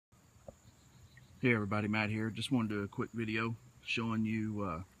Hey everybody, Matt here. Just wanted to do a quick video showing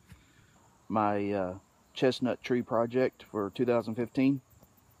you my chestnut tree project for 2015.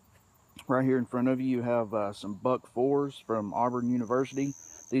 Right here in front of you have some buck 4s from Auburn University.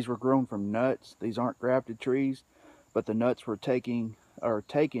 These were grown from nuts. These aren't grafted trees, but the nuts were taken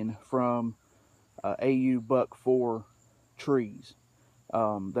from AU buck 4 trees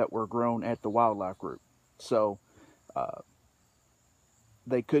that were grown at the wildlife group. So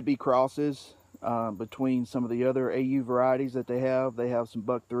they could be crosses between some of the other AU varieties that they have. They have some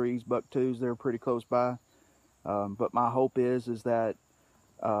buck 3s, buck 2s. They're pretty close by. But my hope is that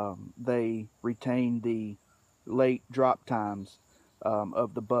they retain the late drop times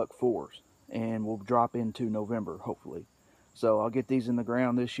of the buck 4s, and will drop into November hopefully. So I'll get these in the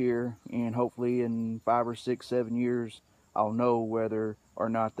ground this year, and hopefully in 5 or 6, 7 years I'll know whether or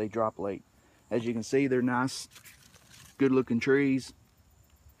not they drop late. As you can see, they're nice, good looking trees.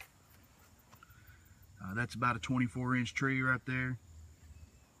 That's about a 24-inch tree right there.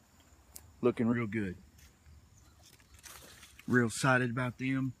 Looking real good. Real excited about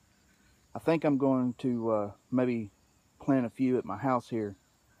them. I think I'm going to maybe plant a few at my house here,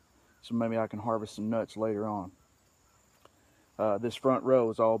 so maybe I can harvest some nuts later on. This front row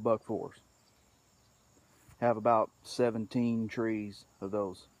is all buck 4s. Have about 17 trees of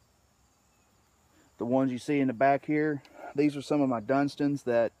those. The ones you see in the back here, these are some of my Dunstans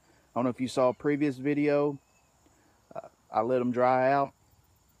that, I don't know if you saw a previous video, I let them dry out.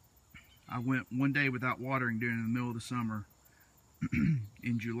 I went one day without watering during the middle of the summer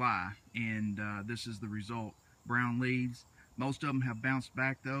in July, and this is the result. Brown leaves. Most of them have bounced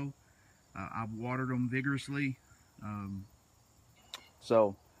back though. I've watered them vigorously.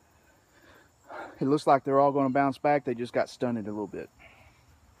 So it looks like they're all going to bounce back. They just got stunted a little bit.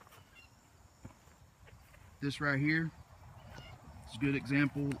 This right here is a good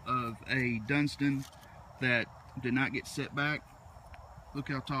example of a Dunstan that did not get set back. Look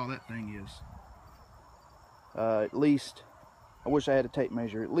how tall that thing is. At least, I wish I had a tape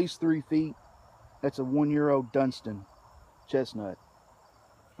measure, at least 3 feet. That's a 1-year-old Dunstan chestnut.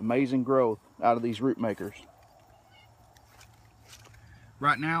 Amazing growth out of these root makers.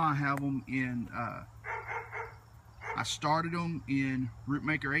 Right now I have them in, I started them in root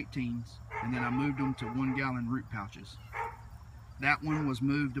maker 18s, and then I moved them to 1-gallon root pouches. That one was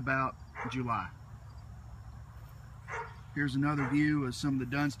moved about July. Here's another view of some of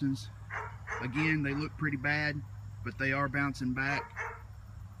the Dunstans. Again, they look pretty bad, but they are bouncing back.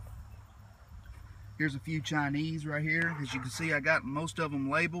 Here's a few Chinese right here. As you can see, I got most of them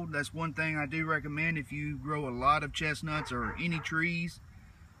labeled. That's one thing I do recommend if you grow a lot of chestnuts or any trees,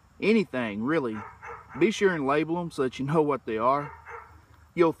 anything really. Be sure and label them so that you know what they are.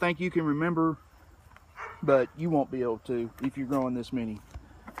 You'll think you can remember, but you won't be able to if you're growing this many.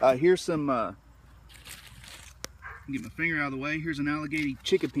 Here's some, get my finger out of the way. Here's an alligator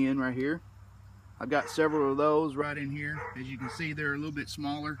chickapin right here. I've got several of those right in here. As you can see, they're a little bit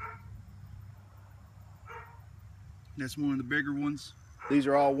smaller. That's one of the bigger ones. These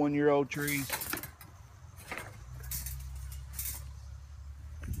are all 1-year-old trees.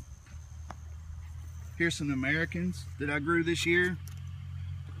 Here's some Americans that I grew this year.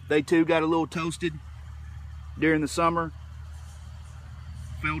 They too got a little toasted during the summer.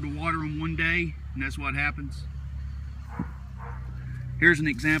 Failed to water them one day, and that's what happens. Here's an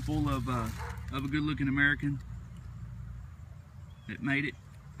example of a good-looking American that made it.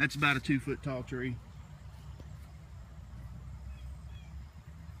 That's about a 2-foot tall tree.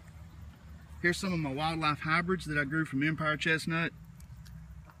 Here's some of my wildlife hybrids that I grew from Empire chestnut.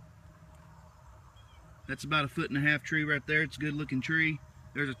 That's about a 1.5 foot tree right there. It's a good-looking tree.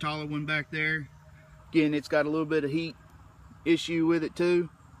 There's a taller one back there. Again, it's got a little bit of heat issue with it too.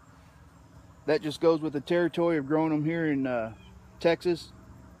 That just goes with the territory of growing them here in Texas.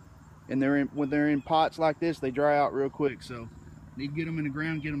 And when they're in pots like this, they dry out real quick. So need to get them in the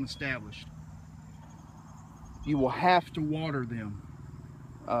ground, get them established. You will have to water them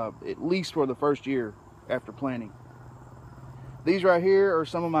at least for the first year after planting. These right here are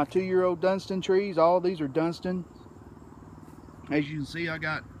some of my 2-year-old Dunstan trees. All of these are Dunstan. As you can see, I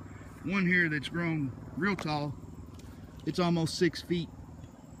got one here that's grown real tall. It's almost 6 feet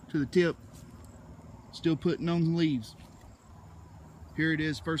to the tip. Still putting on the leaves. Here it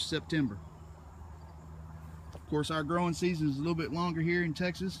is, 1st September. Of course, our growing season is a little bit longer here in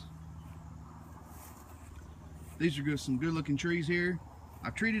Texas. These are some good looking trees here.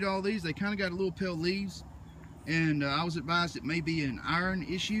 I've treated all these. They kind of got a little pale leaves, and I was advised it may be an iron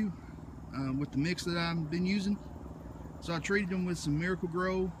issue with the mix that I've been using. So I treated them with some Miracle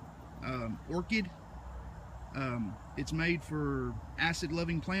Grow orchid. It's made for acid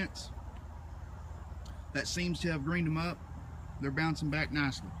loving plants. that seems to have greened them up. They're bouncing back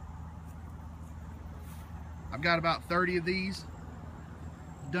nicely. I've got about 30 of these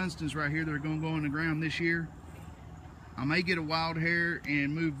Dunstans right here that are going to go in the ground this year. I may get a wild hair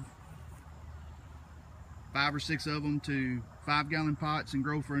and move 5 or 6 of them to 5-gallon pots and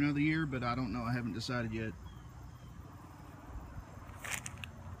grow for another year, but I don't know. I haven't decided yet.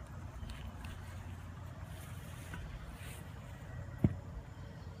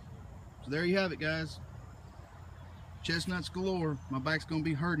 So there you have it, guys. Chestnuts galore. My back's going to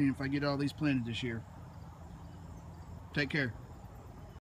be hurting if I get all these planted this year. Take care.